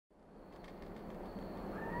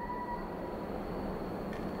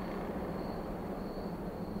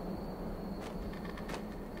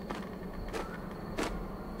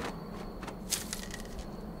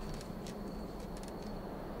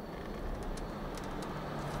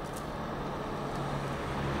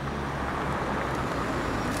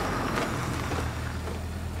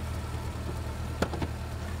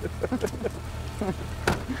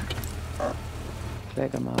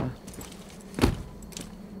mega malé.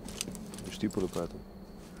 Știi polupatul?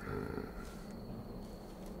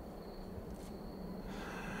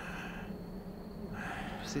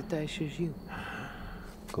 Si tá ještě žil.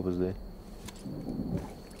 Koho zde?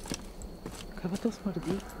 Kava to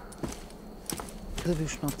smrdí? To by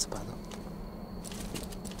už noc spadl.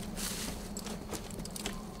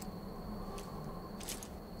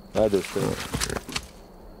 Ajde, ostaje.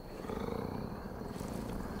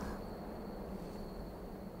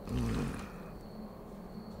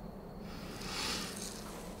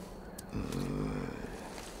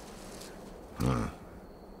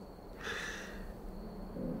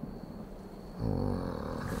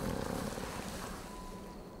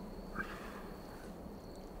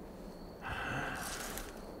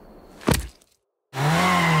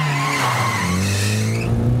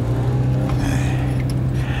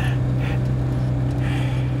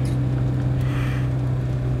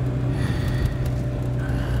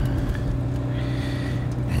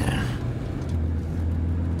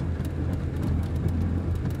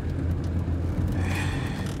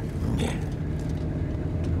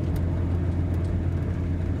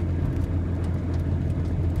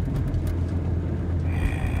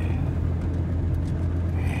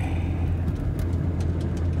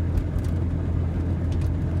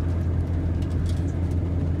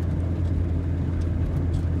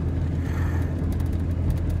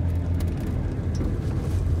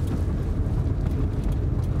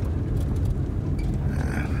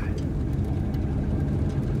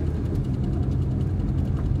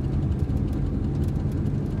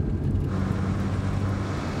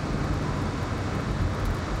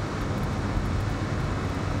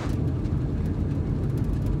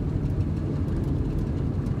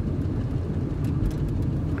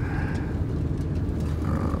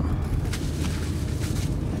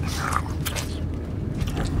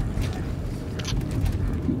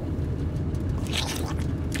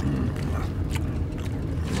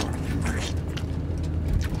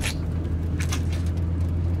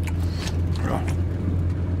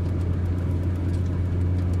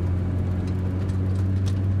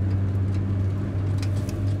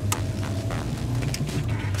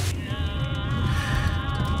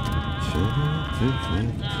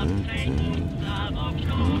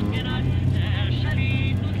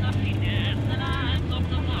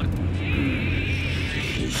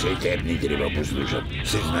 Sei tecniche di proprio studio,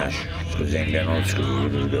 se nasce, scusa in ganozzo,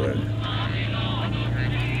 dove?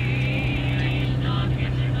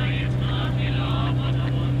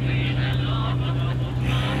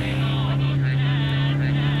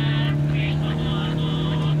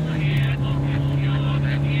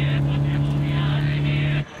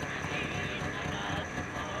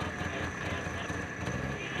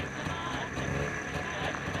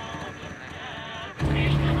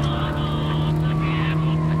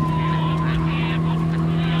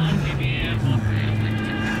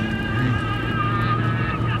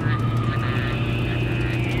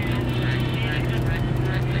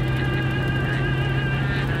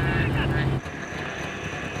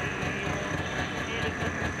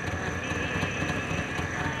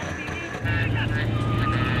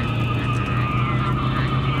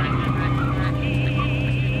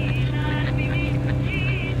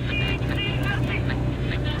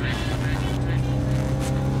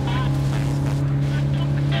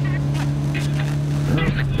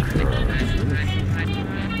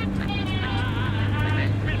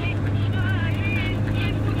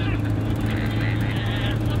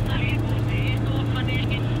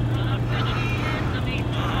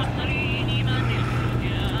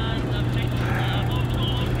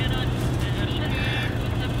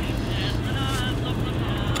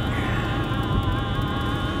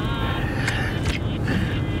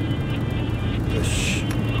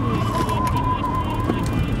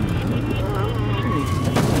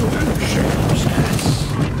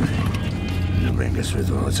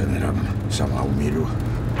 Sama umíru.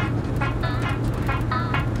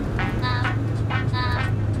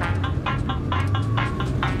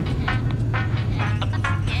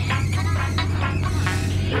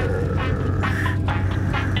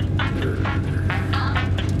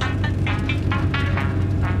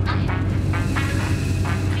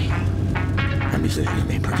 A myslíš, že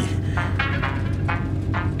mi padí?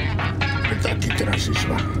 Taky trasy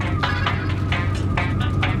šla.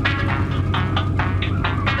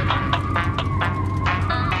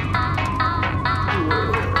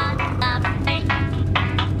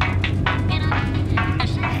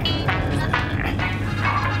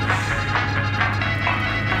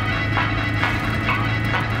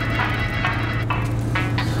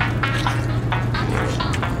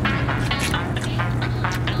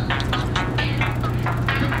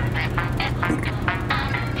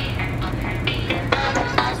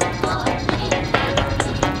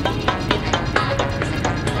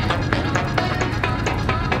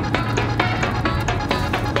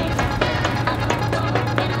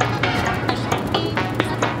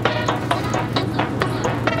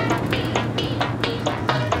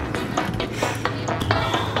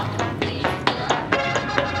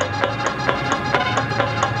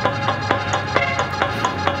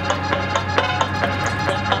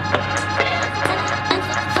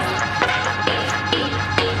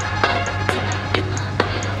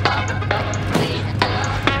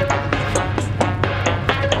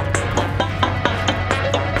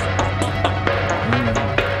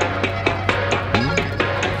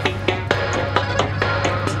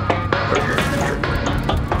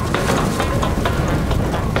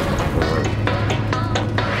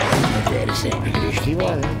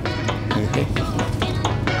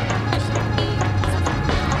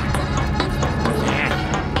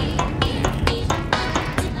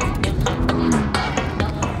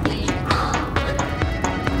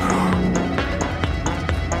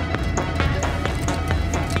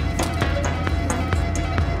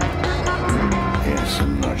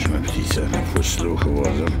 posluha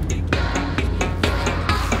vozil.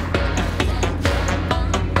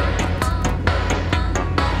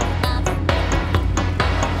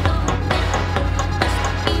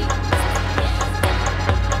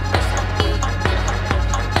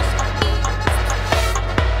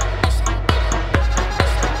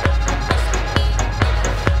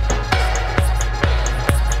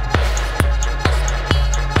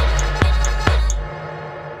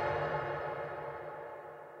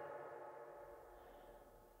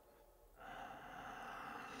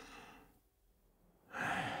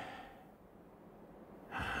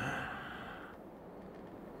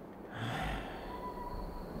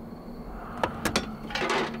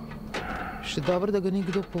 Še dobro, da ga ni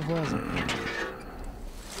kdo povozil.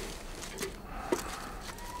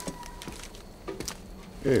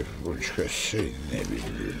 Bučka, sej ne bi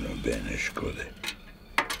bilo nobene škode.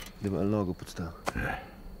 Da malo nogo podstav.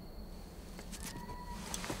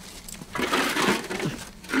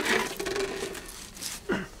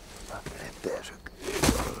 Pretežek.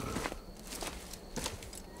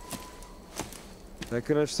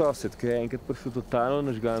 Najkar naš sosed, ki je enkrat prišel totalno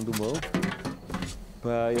nažgan domov,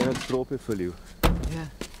 pa je nadstropje falil. Ja.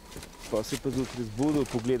 Pa se pa zjutraj zbudil,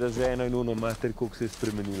 pogleda ženo in ono mater, koliko se je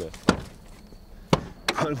spremenila.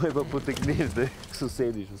 Pol mu je pa potegnil, zdaj k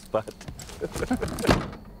sosedi šel spat.